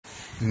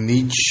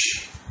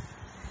Nietzsche,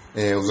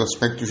 os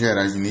aspectos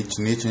gerais de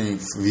Nietzsche. Nietzsche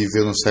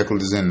viveu no século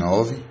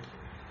XIX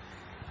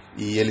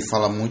e ele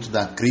fala muito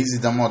da crise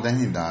da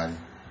modernidade.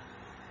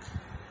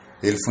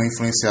 Ele foi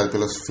influenciado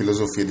pela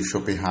filosofia de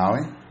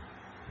Schopenhauer,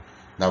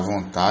 da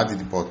vontade e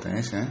de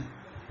potência, né?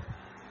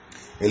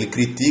 Ele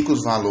critica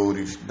os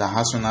valores da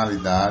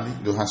racionalidade,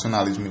 do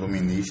racionalismo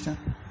iluminista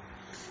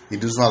e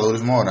dos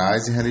valores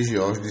morais e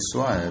religiosos de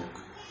sua época.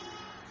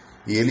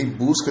 E ele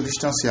busca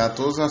distanciar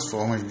todas as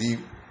formas de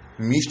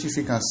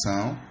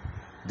mistificação,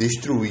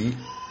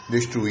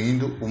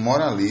 destruindo o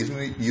moralismo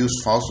e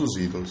os falsos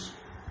ídolos.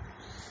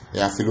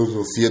 É a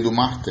filosofia do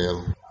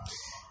martelo.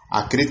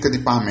 A crítica de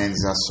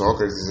Parmênides a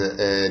Sócrates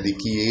é de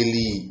que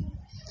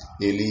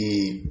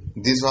ele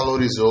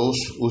desvalorizou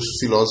os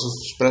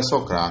filósofos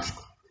pré-socráticos.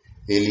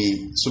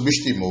 Ele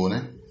subestimou,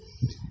 né?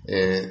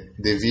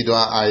 Devido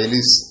a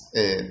eles,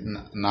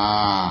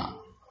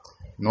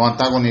 no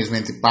antagonismo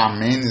entre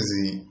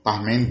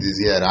Parmênides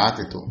e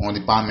Heráclito,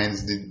 onde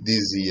Parmênides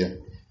dizia,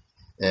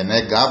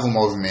 negava o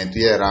movimento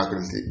e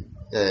Heráclito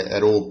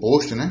era o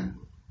oposto, né?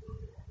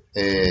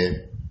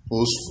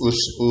 Os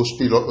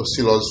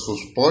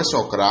filósofos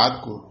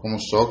pós-socráticos,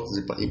 como Sócrates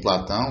e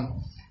Platão,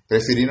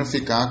 preferiram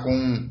ficar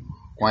com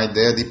a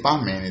ideia de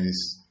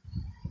Parmênides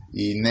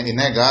e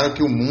negaram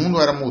que o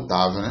mundo era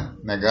mutável, né?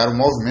 Negaram o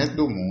movimento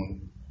do mundo.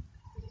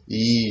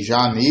 E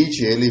já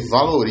Nietzsche, ele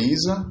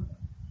valoriza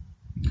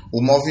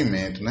o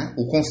movimento, né?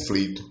 O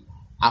conflito.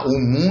 O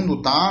mundo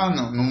está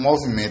no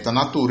movimento, a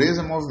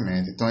natureza é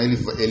movimento. Então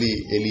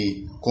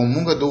ele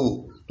comunga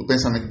do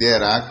pensamento de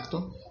Heráclito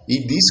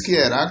e diz que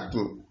Heráclito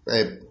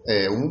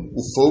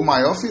foi o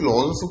maior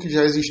filósofo que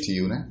já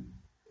existiu, né?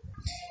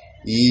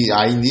 E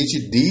aí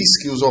Nietzsche diz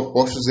que os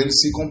opostos eles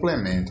se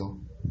complementam.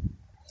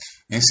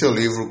 Em seu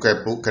livro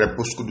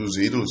Crepúsculo dos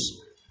Ídolos,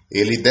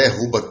 ele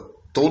derruba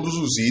todos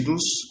os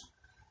ídolos,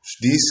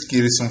 diz que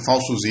eles são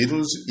falsos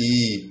ídolos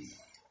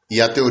e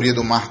a teoria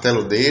do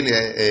martelo dele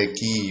é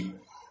que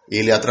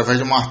ele, através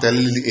do martelo,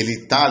 ele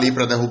está ali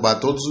para derrubar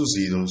todos os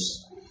ídolos.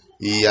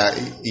 E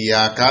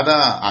a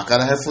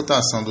cada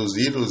refutação dos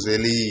ídolos,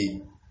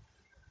 ele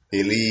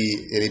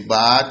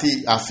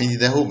bate a fim de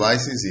derrubar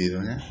esses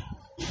ídolos, né?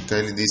 Então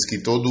ele diz que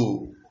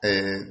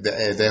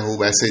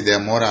derruba essa ideia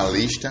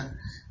moralista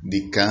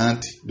de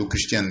Kant, do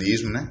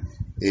cristianismo, né?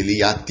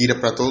 Ele atira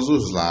para todos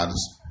os lados,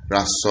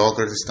 para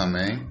Sócrates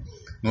também.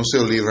 No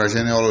seu livro A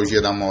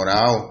Genealogia da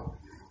Moral,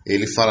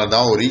 ele fala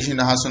da origem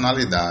da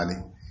racionalidade.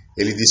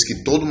 Ele diz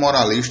que todo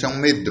moralista é um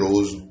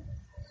medroso,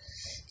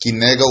 que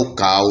nega o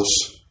caos,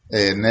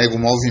 nega o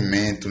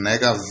movimento,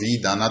 nega a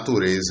vida, a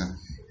natureza.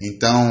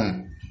 Então,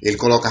 ele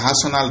coloca a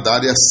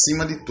racionalidade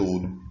acima de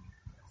tudo.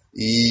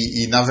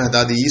 E na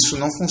verdade, isso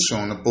não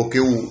funciona,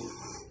 porque o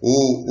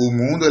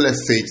mundo ele é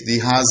feito de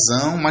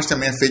razão, mas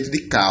também é feito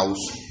de caos.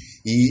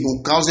 E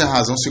o caos e a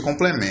razão se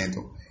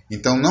complementam.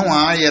 Então, não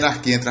há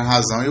hierarquia entre a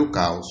razão e o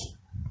caos.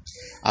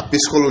 A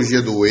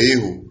psicologia do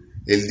erro,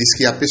 ele diz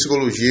que a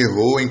psicologia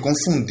errou em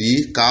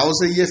confundir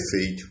causa e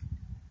efeito.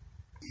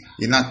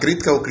 E na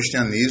crítica ao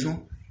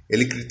cristianismo,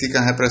 ele critica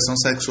a repressão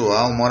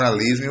sexual, o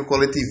moralismo e o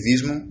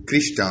coletivismo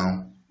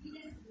cristão.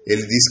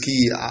 Ele diz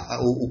que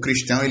o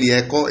cristão ele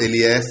é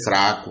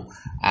fraco.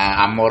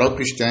 A moral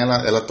cristã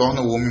ela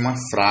torna o homem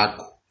mais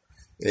fraco.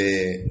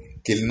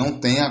 Que ele não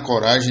tem a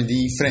coragem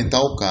de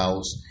enfrentar o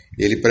caos.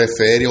 Ele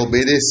prefere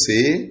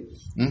obedecer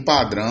um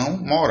padrão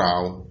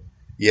moral.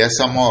 E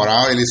essa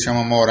moral ele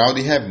chama moral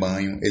de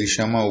rebanho. Ele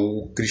chama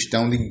o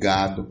cristão de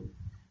gado.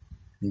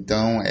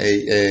 Então,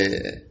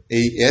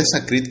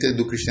 essa crítica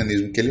do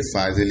cristianismo que ele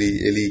faz.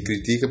 Ele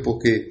critica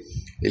porque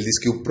ele diz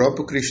que o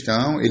próprio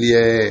cristão ele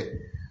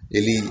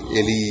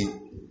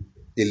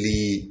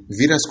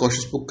vira as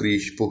costas para o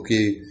Cristo,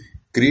 porque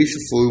Cristo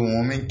foi um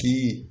homem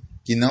que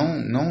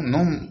não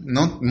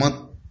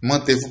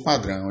manteve o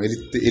padrão.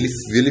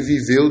 Ele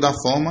viveu da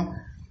forma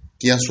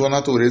que a sua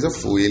natureza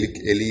foi.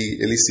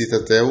 Ele cita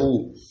até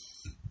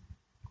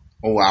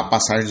a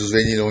passagem dos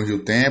vendilhões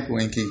do templo,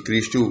 em que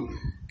Cristo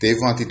teve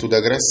uma atitude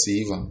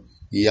agressiva.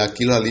 E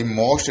aquilo ali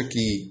mostra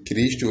que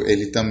Cristo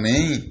ele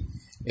também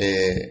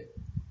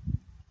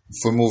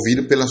foi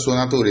movido pela sua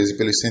natureza e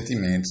pelos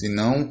sentimentos, e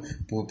não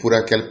por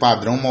aquele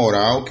padrão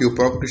moral que o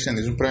próprio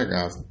cristianismo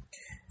pregava.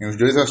 Em os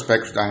dois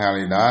aspectos da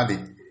realidade,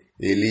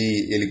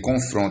 ele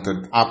confronta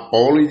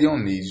Apolo e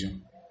Dionísio.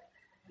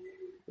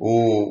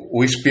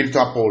 O espírito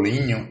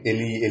apolíneo,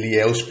 ele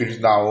é o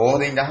espírito da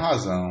ordem e da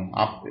razão.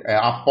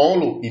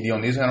 Apolo e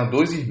Dionísio eram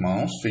dois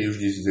irmãos, filhos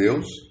de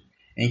Zeus,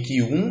 em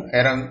que um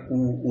era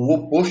o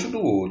oposto do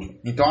outro.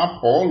 Então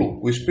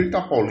Apolo, o espírito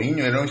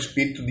apolíneo, era um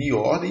espírito de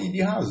ordem e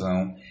de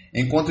razão,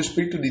 enquanto o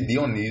espírito de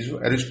Dionísio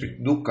era o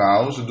espírito do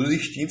caos, dos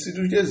instintos e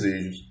dos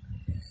desejos.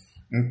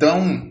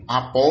 Então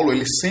Apolo,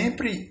 ele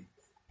sempre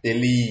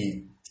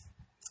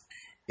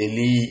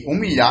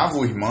humilhava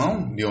o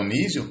irmão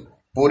Dionísio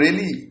por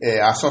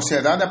a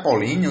sociedade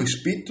apolínea, o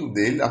espírito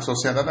dele, a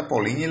sociedade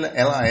apolínea,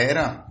 ela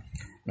era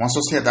uma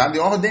sociedade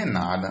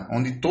ordenada,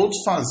 onde todos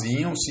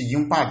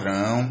seguiam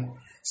padrão,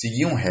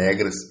 seguiam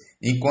regras,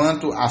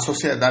 enquanto a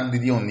sociedade de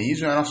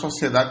Dionísio era uma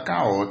sociedade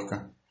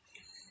caótica.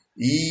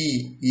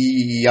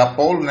 E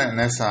Apolo, né,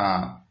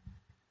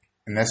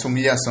 nessa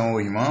humilhação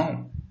ao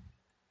irmão,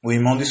 o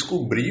irmão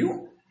descobriu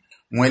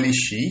um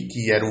elixir,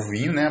 que era o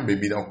vinho, né, a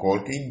bebida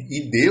alcoólica,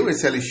 e deu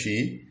esse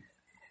elixir,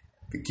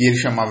 que ele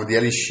chamava de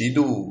elixir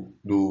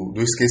do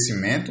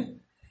esquecimento,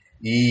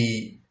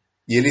 e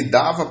ele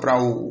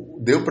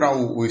deu para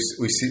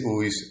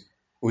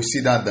os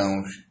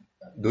cidadãos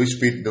do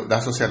espírito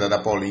da sociedade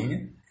apolínea,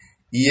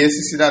 e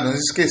esses cidadãos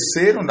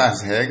esqueceram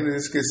das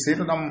regras,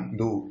 esqueceram da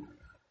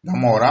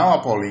moral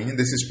apolínea,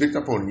 desse espírito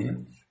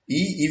apolíneo,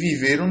 e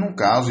viveram no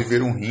caos,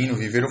 viveram rindo,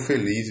 viveram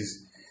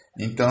felizes.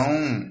 Então,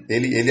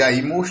 ele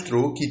aí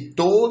mostrou que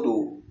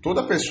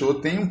toda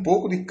pessoa tem um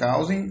pouco de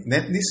caos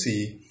dentro de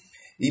si.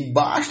 E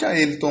basta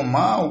ele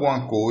tomar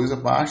alguma coisa,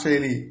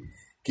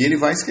 que ele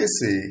vai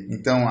esquecer.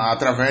 Então,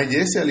 através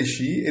desse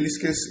elixir, eles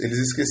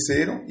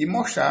esqueceram e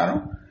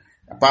mostraram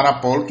para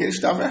Apolo que ele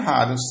estava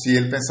errado, se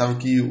ele pensava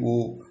que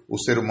o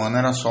ser humano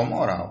era só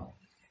moral.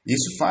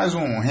 Isso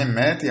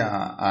remete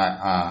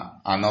à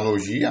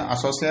analogia à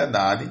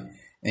sociedade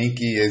em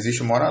que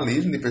existe o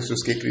moralismo de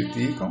pessoas que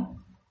criticam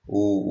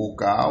o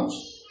caos,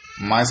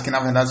 mas que na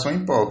verdade são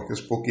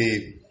hipócritas,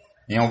 porque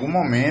em algum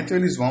momento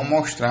eles vão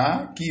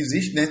mostrar que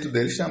existe dentro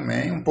deles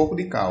também um pouco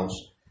de caos,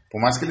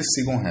 por mais que eles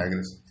sigam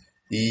regras.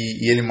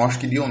 E ele mostra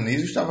que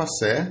Dionísio estava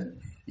certo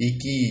e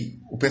que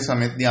o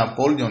pensamento de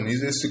Apolo e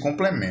Dionísio eles se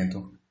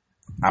complementam,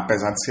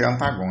 apesar de ser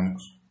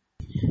antagônicos.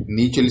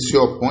 Nietzsche ele se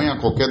opõe a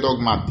qualquer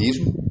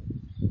dogmatismo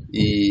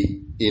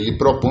e ele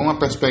propõe uma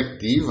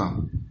perspectiva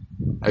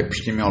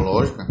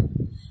epistemológica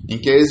em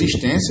que a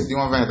existência de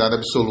uma verdade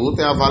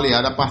absoluta é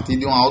avaliada a partir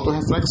de uma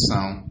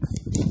autorreflexão,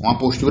 uma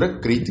postura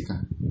crítica.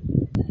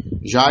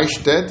 Já a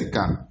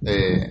estética,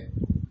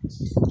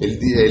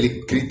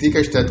 ele critica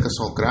a estética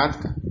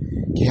socrática,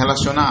 que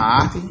relaciona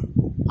a arte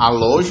à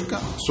lógica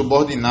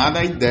subordinada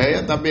à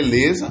ideia da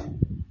beleza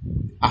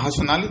à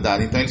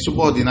racionalidade. Então ele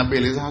subordina a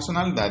beleza à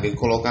racionalidade, ele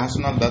coloca a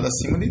racionalidade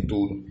acima de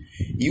tudo.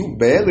 E o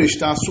belo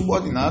está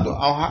subordinado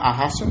à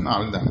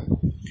racionalidade.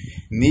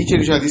 Nietzsche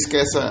ele já disse que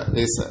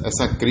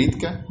essa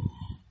crítica,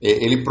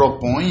 ele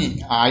propõe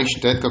a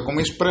estética como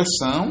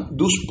expressão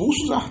dos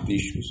pulsos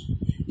artísticos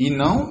e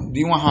não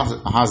de uma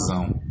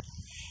razão.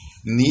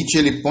 Nietzsche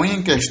ele põe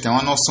em questão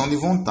a noção de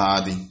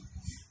vontade,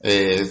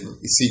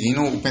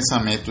 seguindo o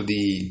pensamento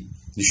de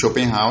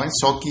Schopenhauer,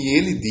 só que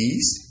ele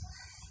diz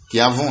que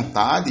a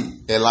vontade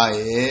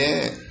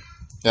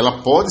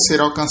ela pode ser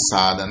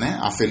alcançada, né?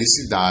 A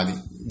felicidade,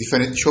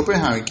 diferente de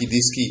Schopenhauer, que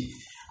diz que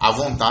a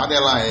vontade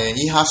ela é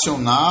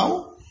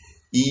irracional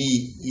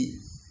e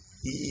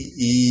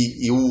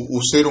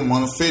o ser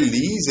humano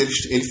feliz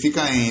ele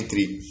fica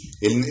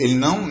ele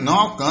não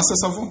alcança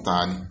essa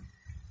vontade.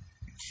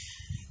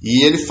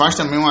 E ele faz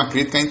também uma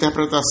crítica à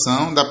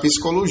interpretação da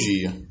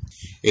psicologia.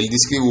 Ele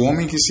diz que o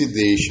homem que se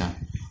deixa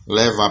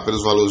levar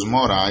pelos valores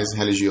morais,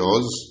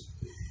 religiosos,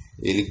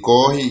 ele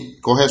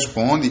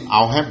corresponde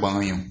ao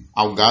rebanho,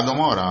 ao gado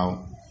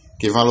moral,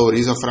 que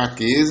valoriza a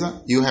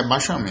fraqueza e o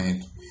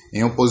rebaixamento.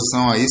 Em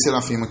oposição a isso, ele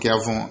afirma que é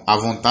a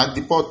vontade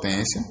de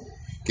potência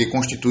que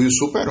constitui o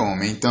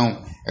super-homem.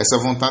 Então, essa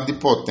vontade de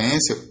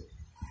potência,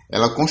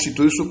 ela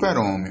constitui o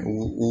super-homem.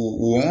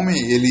 O homem,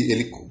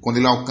 quando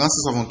ele alcança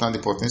essa vontade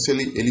de potência,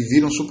 ele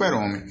vira um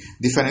super-homem,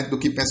 diferente do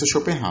que pensa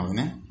Schopenhauer,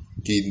 né?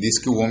 Que diz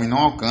que o homem não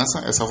alcança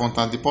essa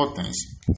vontade de potência.